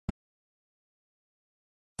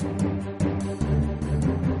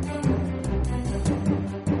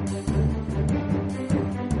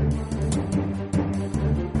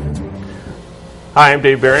Hi, I'm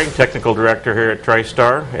Dave Bering, Technical Director here at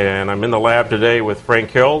TriStar, and I'm in the lab today with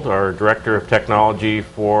Frank Hild, our Director of Technology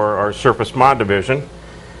for our Surface Mod Division.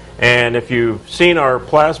 And if you've seen our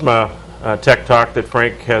Plasma Tech Talk that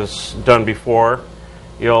Frank has done before,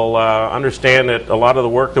 you'll understand that a lot of the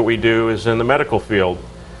work that we do is in the medical field.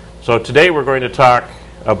 So today we're going to talk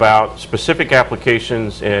about specific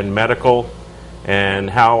applications in medical and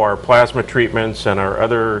how our plasma treatments and our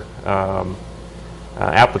other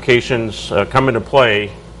applications come into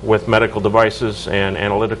play with medical devices and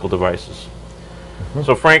analytical devices.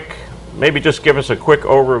 So Frank, maybe just give us a quick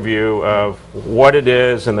overview of what it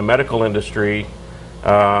is in the medical industry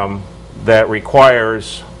that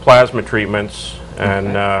requires plasma treatments and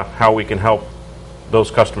how we can help those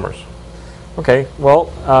customers. Okay, well,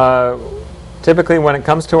 typically when it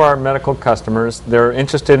comes to our medical customers, they're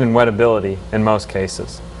interested in wettability in most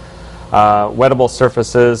cases. Wettable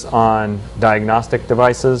surfaces on diagnostic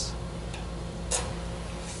devices,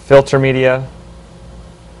 filter media,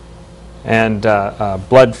 and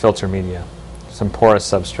blood filter media, some porous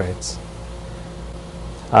substrates.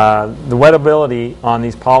 The wettability on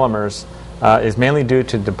these polymers is mainly due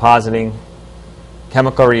to depositing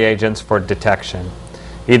chemical reagents for detection.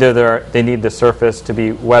 Either they need the surface to be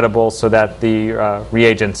wettable so that the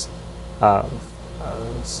reagents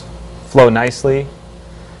flow nicely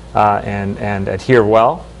and adhere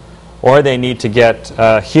well, or they need to get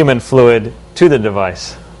human fluid to the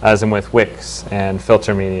device, as in with wicks and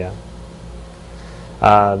filter media.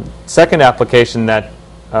 Second application that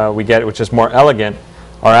we get, which is more elegant,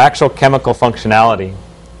 are actual chemical functionality.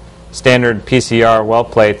 Standard PCR well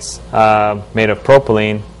plates made of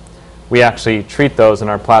propylene, we actually treat those in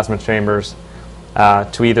our plasma chambers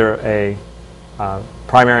to either a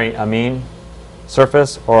primary amine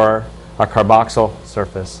surface or a carboxyl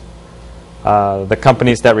surface. The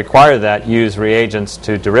companies that require that use reagents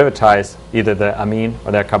to derivatize either the amine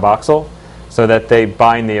or their carboxyl so that they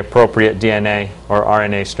bind the appropriate DNA or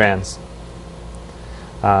RNA strands.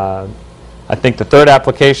 I think the third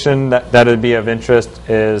application that would be of interest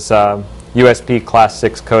is USP Class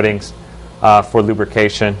 6 coatings for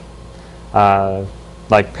lubrication,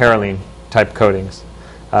 like Parylene type coatings.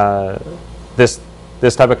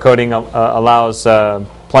 This type of coating allows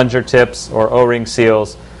plunger tips or O-ring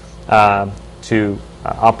seals to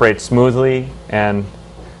operate smoothly and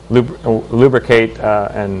lubricate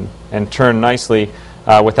and turn nicely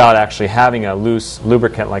without actually having a loose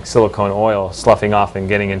lubricant like silicone oil sloughing off and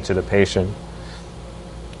getting into the patient.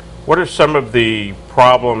 What are some of the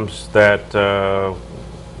problems that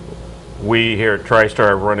we here at TriStar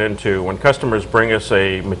have run into when customers bring us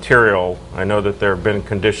a material? I know that there have been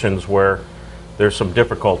conditions where there's some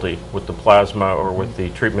difficulty with the plasma or with the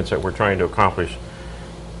treatments that we're trying to accomplish.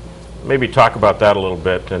 Maybe talk about that a little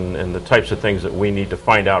bit and the types of things that we need to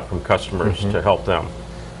find out from customers to help them.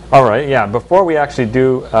 All right, yeah. Before we actually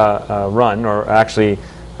do run or actually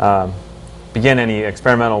begin any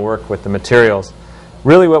experimental work with the materials,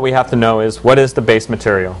 really what we have to know is, what is the base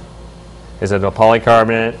material? Is it a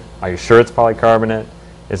polycarbonate? Are you sure it's polycarbonate?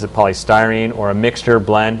 Is it polystyrene or a mixture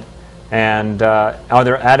blend? And are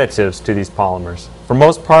there additives to these polymers? For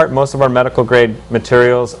most part, most of our medical grade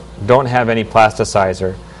materials don't have any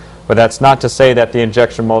plasticizer. But that's not to say that the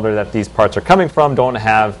injection molder that these parts are coming from don't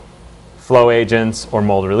have flow agents or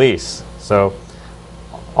mold release. So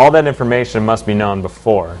all that information must be known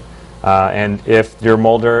before. And if your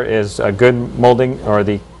molder is a good molding, or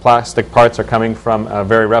the plastic parts are coming from a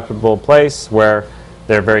very reputable place where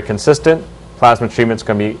they're very consistent, plasma treatments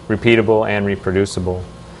can be repeatable and reproducible.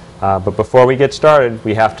 But before we get started,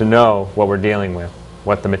 we have to know what we're dealing with,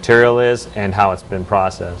 what the material is, and how it's been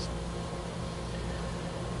processed.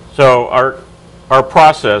 So our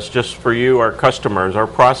process, just for you, our customers, our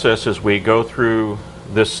process as we go through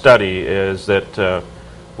this study is that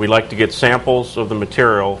we like to get samples of the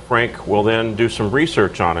material. Frank will then do some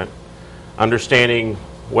research on it, understanding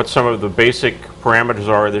what some of the basic parameters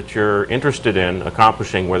are that you're interested in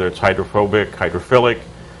accomplishing, whether it's hydrophobic, hydrophilic,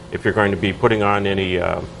 if you're going to be putting on any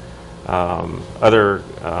other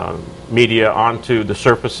media onto the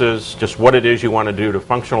surfaces, just what it is you want to do to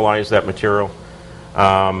functionalize that material.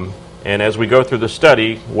 And as we go through the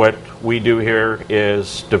study, what we do here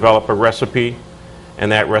is develop a recipe,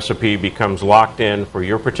 and that recipe becomes locked in for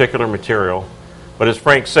your particular material. But as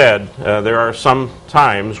Frank said, there are some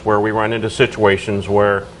times where we run into situations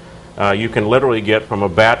where you can literally get from a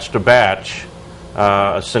batch to batch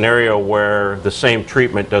a scenario where the same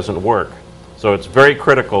treatment doesn't work. So it's very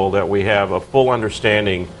critical that we have a full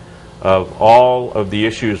understanding of all of the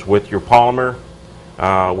issues with your polymer,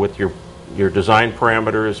 with your design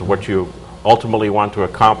parameters, what you ultimately want to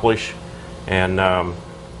accomplish, and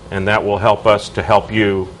and that will help us to help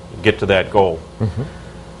you get to that goal.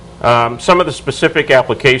 Some of the specific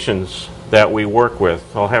applications that we work with,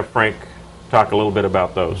 I'll have Frank talk a little bit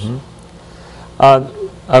about those.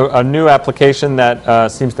 A new application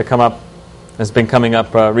that seems to come up, has been coming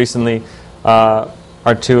up recently,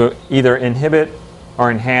 are to either inhibit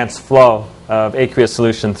or enhance flow of aqueous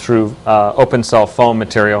solution through open cell foam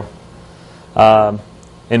material.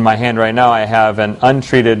 In my hand right now I have an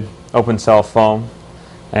untreated open cell foam,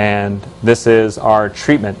 and this is our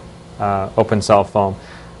treatment open cell foam.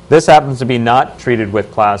 This happens to be not treated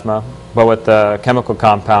with plasma, but with the chemical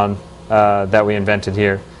compound that we invented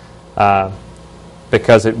here,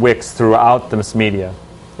 because it wicks throughout this media.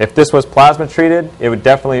 If this was plasma treated, it would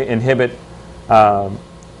definitely inhibit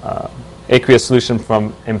aqueous solution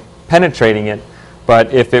from penetrating it,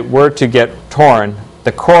 but if it were to get torn,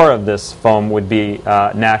 the core of this foam would be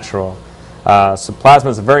natural. So plasma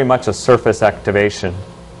is very much a surface activation.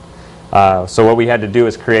 So what we had to do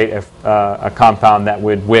is create a compound that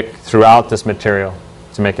would wick throughout this material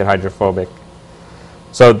to make it hydrophobic.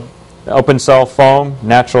 So the open cell foam,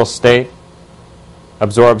 natural state,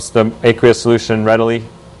 absorbs the aqueous solution readily,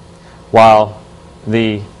 while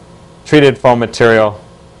the treated foam material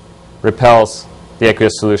repels the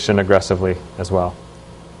aqueous solution aggressively as well,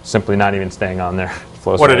 simply not even staying on there.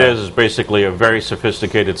 What it is basically a very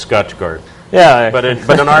sophisticated Scotch guard. Yeah. But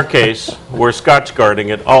in our case, we're Scotch guarding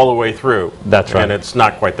it all the way through. That's right. And it's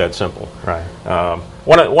not quite that simple. Right.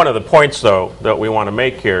 One of the points, though, that we want to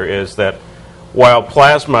make here is that while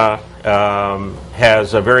plasma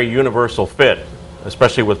has a very universal fit,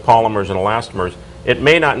 especially with polymers and elastomers, it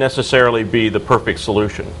may not necessarily be the perfect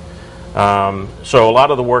solution. So a lot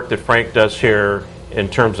of the work that Frank does here in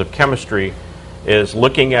terms of chemistry is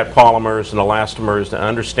looking at polymers and elastomers and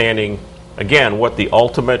understanding, again, what the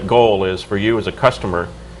ultimate goal is for you as a customer.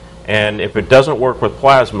 And if it doesn't work with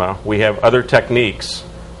plasma, we have other techniques,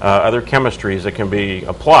 other chemistries that can be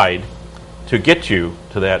applied to get you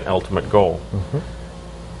to that ultimate goal.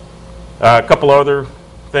 A couple other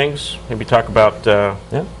things, maybe talk about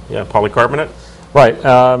polycarbonate. Right.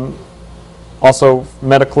 Also,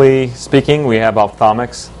 medically speaking, we have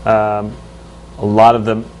ophthalmics. A lot of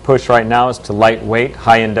the push right now is to lightweight,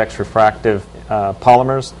 high-index refractive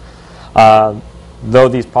polymers. Though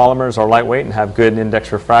these polymers are lightweight and have good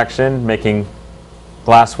index refraction, making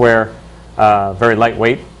glassware very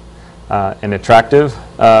lightweight and attractive,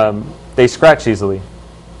 they scratch easily.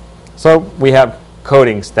 So we have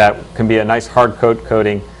coatings that can be a nice hard coat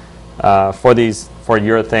coating for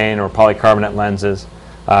urethane or polycarbonate lenses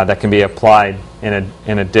that can be applied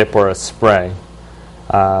in a dip or a spray.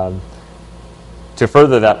 To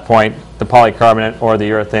further that point, the polycarbonate or the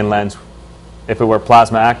urethane lens, if it were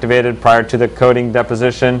plasma activated prior to the coating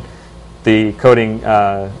deposition, the coating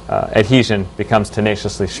adhesion becomes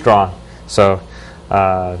tenaciously strong. So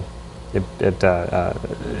it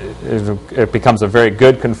becomes a very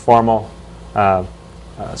good conformal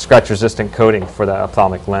scratch-resistant coating for the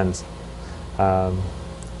ophthalmic lens.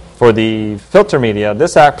 For the filter media,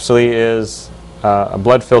 this actually is a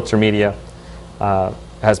blood filter media,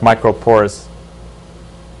 has micropores,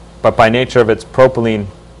 but by nature of its propylene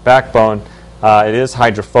backbone, it is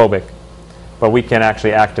hydrophobic. But we can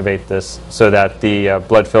actually activate this so that the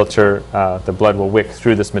blood filter, the blood will wick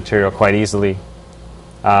through this material quite easily,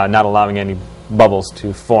 not allowing any bubbles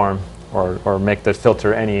to form or make the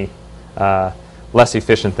filter any less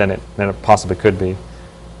efficient than it possibly could be.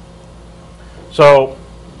 So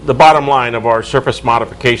the bottom line of our surface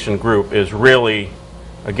modification group is really,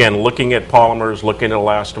 again, looking at polymers, looking at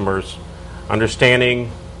elastomers,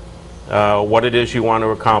 understanding what it is you want to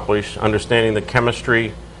accomplish, understanding the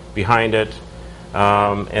chemistry behind it,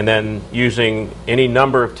 and then using any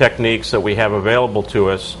number of techniques that we have available to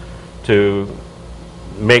us to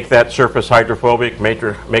make that surface hydrophobic, make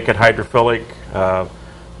it hydrophilic,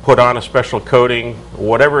 put on a special coating,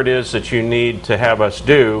 whatever it is that you need to have us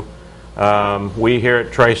do. We here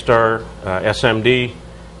at TriStar SMD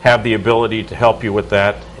have the ability to help you with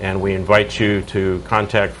that, and we invite you to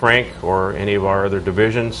contact Frank or any of our other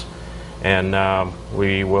divisions, and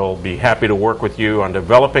we will be happy to work with you on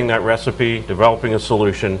developing that recipe, developing a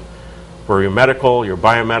solution for your medical, your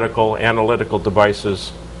biomedical, analytical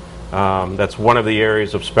devices. That's one of the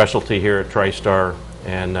areas of specialty here at TriStar,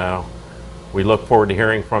 and we look forward to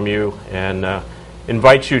hearing from you, and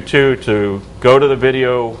invite you to go to the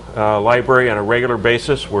video library on a regular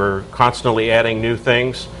basis. We're constantly adding new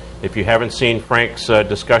things. If you haven't seen Frank's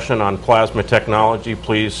discussion on plasma technology,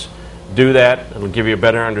 please do that. It'll give you a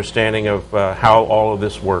better understanding of how all of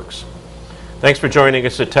this works. Thanks for joining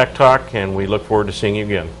us at Tech Talk, and we look forward to seeing you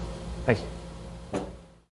again. Thank you.